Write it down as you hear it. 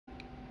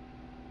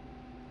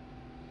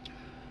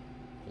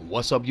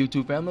What's up,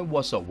 YouTube family?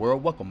 What's up,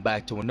 world? Welcome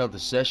back to another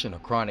session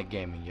of Chronic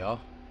Gaming, y'all.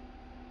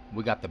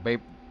 We got the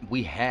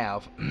we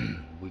got.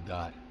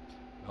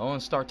 I want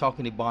to start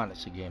talking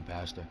Ebonics again,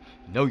 Pastor.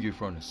 You know you're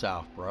from the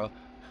South, bro.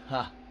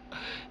 Ha.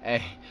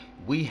 Hey,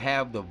 we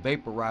have the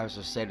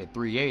vaporizer set at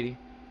 380,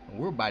 and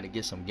we're about to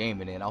get some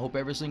gaming in. I hope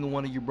every single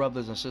one of you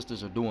brothers and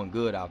sisters are doing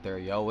good out there,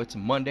 yo. It's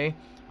Monday.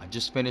 I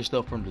just finished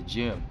up from the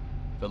gym,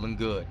 feeling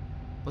good.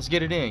 Let's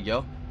get it in,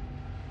 yo.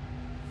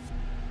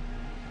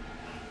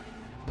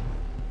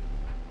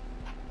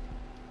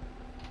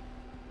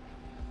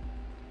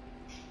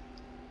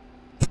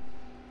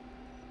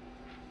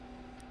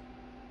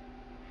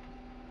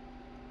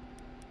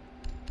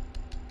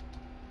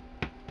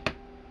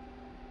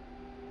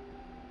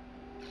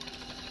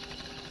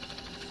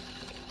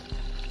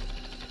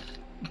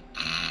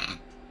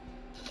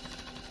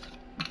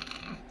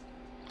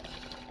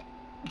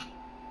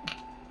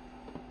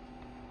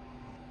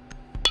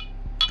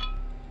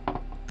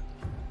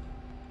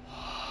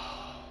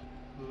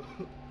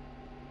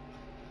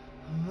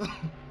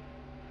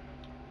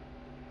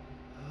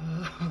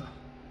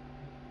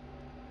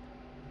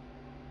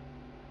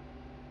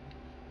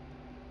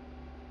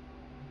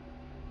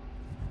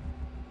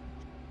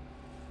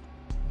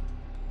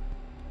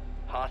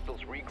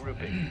 Hostiles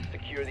regrouping.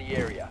 Secure the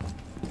area.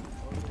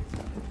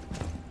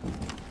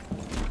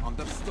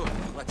 Understood.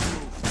 Let's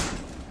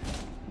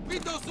move.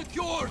 Window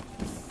secured!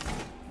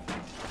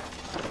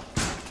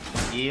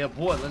 Yeah,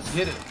 boy, let's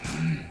get it.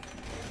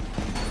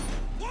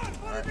 One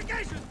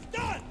fortification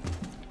done!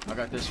 I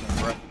got this one,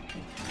 bro.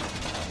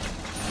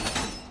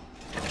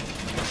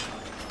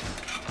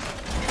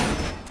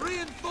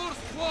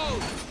 Reinforced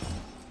walls!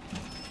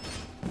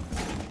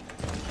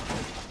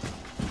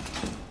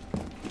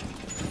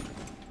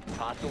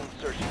 Hostile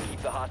insertion.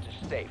 Keep the hostage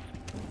safe.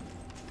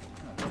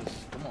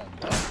 Come on,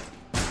 bro. Yeah.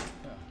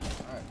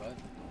 Alright, bud.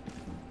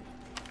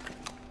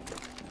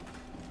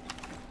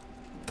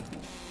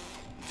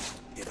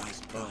 Get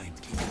eyes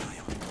primed. Keep an eye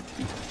on.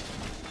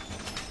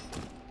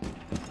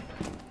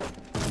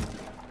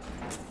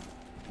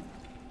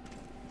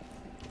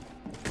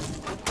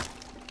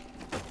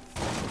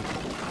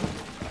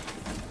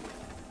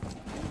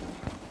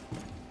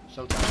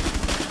 Showtime.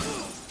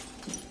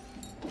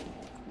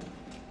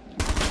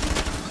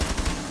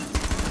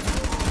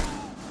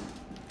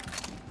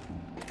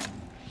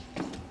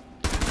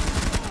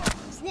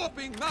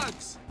 Swapping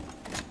mags!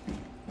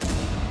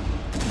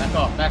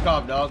 Back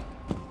off, dog.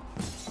 3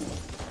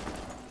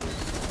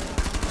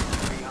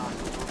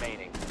 hostiles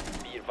remaining.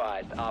 Be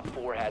advised, Op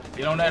 4 has...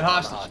 Get on that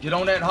hostage. Get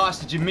on that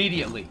hostage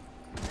immediately.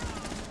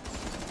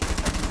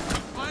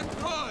 I'm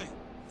trying!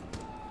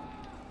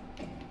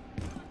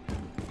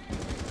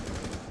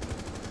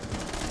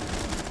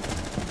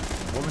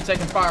 Where we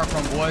taking fire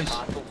from, boys?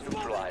 Hostiles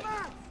neutralized.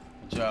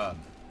 Good job.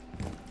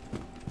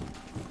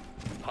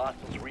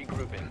 Hostiles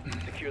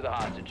regrouping. Secure the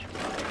hostage.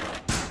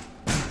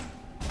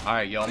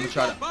 Alright, yo, I'm gonna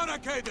try to...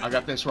 Barricaded! I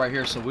got this right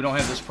here so we don't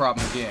have this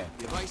problem again.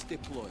 Device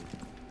deployed.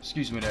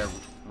 Excuse me there,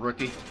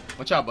 rookie.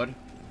 Watch out, buddy.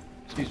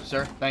 Excuse me,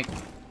 sir. Thank you.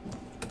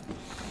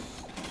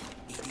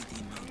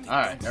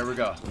 Alright, there we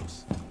go.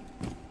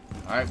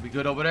 Alright, we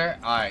good over there?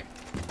 Alright.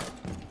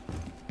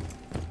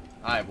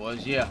 Alright,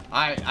 boys. Yeah.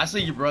 Alright, I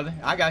see you, brother.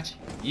 I got you.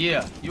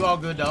 Yeah. You all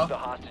good, The dog?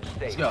 hostage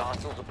safe. Let's go.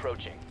 Hostiles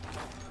approaching.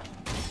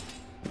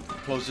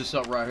 Close this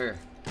up right here.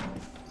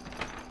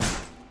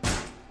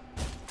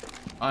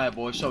 Alright,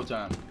 boys.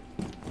 Showtime.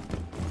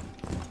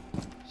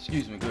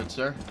 Excuse me, good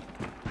sir.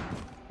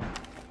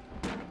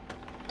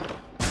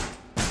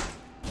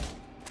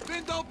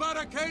 Window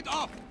barricade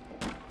up!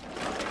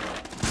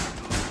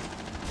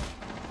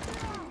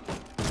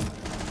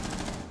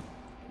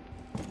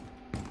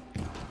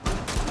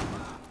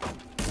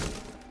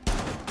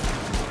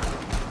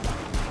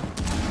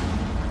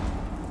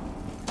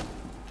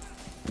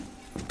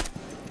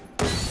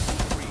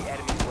 Three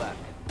enemies left.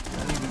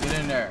 Don't even get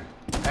in there.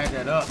 Back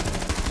that up.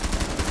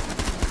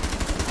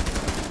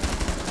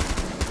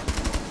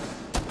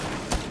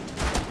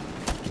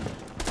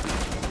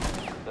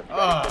 The threat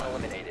has been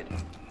eliminated.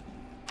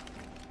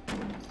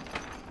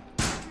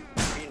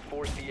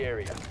 Reinforce the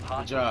area.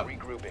 Hostiles job.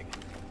 regrouping.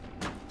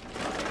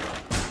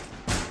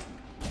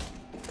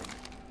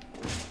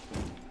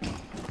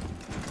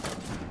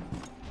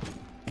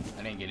 I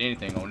didn't get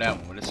anything on that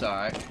one, but it's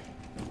alright.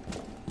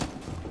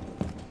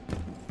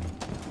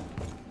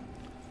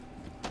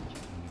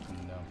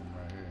 Coming down from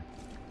right here.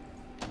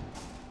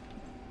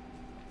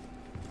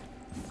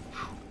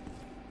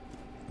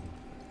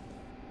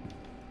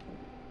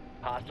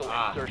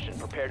 Hostile insertion.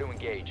 Prepare to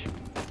engage.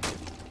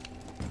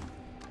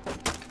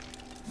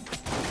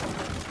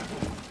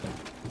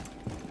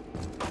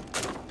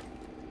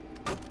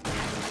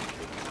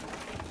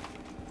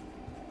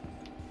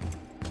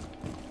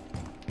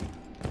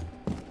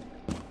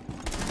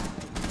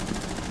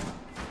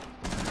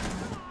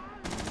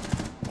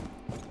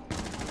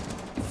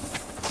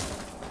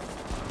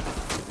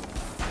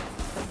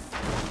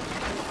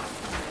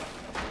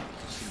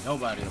 See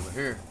nobody over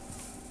here.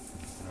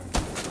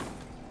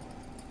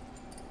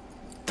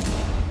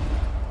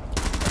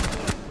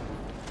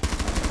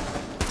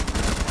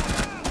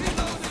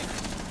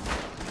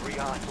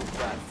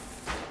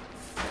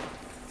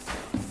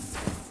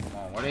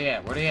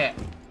 at? Where they at?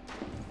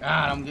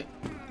 God, I'm get.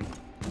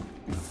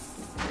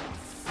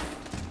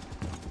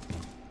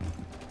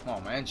 Come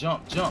on, man.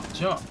 Jump, jump,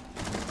 jump.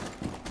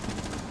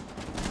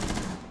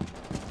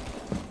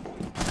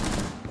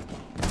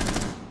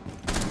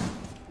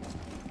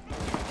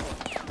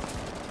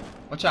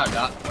 Watch out,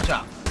 Doc. Watch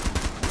out.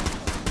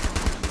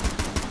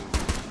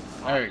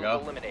 There you go.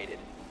 Eliminated.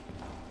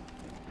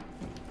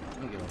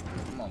 Let me get over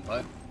here. Come on,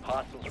 bud.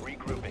 Hostiles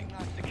regrouping.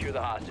 Secure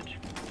the hostage.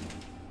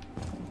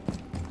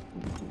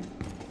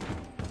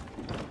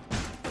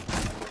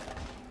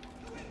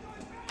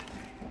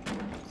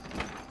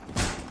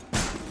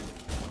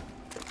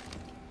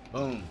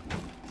 Boom.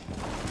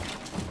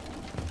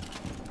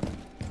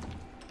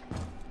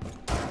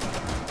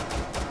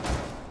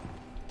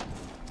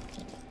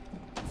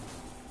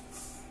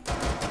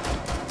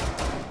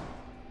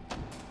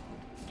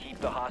 Keep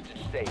the hostage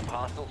safe.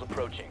 Hostiles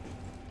approaching.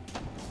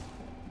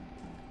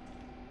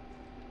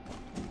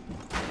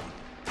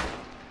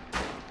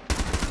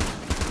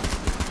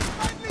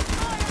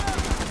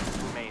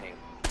 Remaining.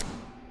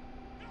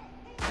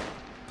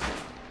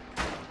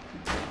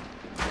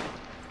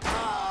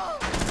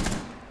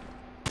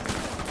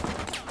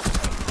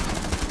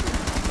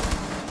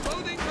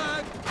 Loading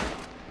mag.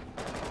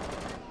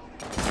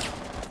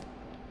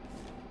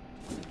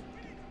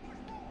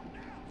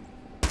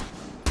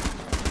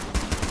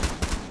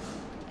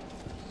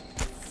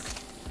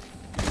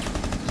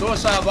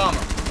 Suicide bomber.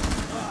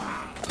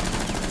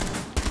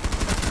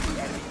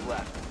 Enemies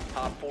left.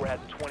 Top 4 has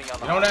 20 on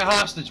the Get on that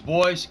hostage. hostage,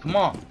 boys. Come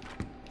on.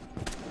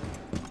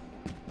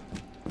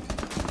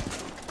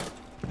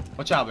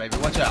 Watch out, baby.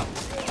 Watch out.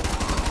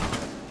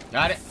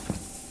 Got it.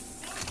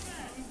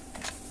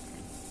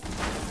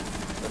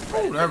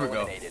 Ooh, there we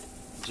go. Eliminated.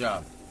 Good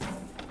job.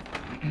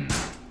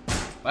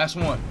 Last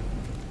one.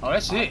 Oh,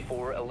 that's it.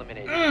 4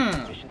 eliminated.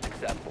 Mission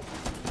successful.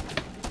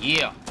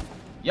 Yeah.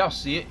 Y'all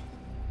see it.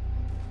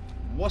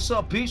 What's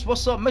up, peeps?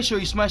 What's up? Make sure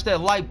you smash that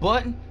like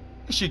button.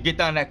 Make sure you get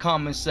down in that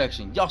comment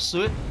section. Y'all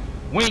see it.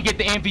 We ain't get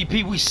the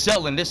MVP. We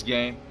selling this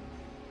game.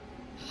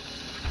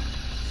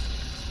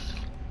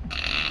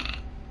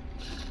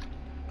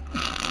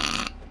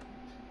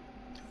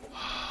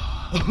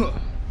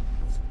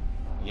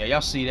 Yeah,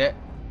 y'all see that.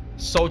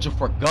 Soldier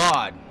for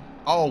God.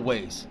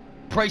 Always.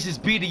 Praises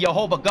be to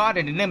Jehovah God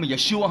in the name of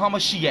Yeshua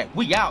HaMashiach.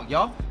 We out,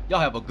 y'all. Y'all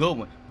have a good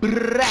one.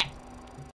 Brat.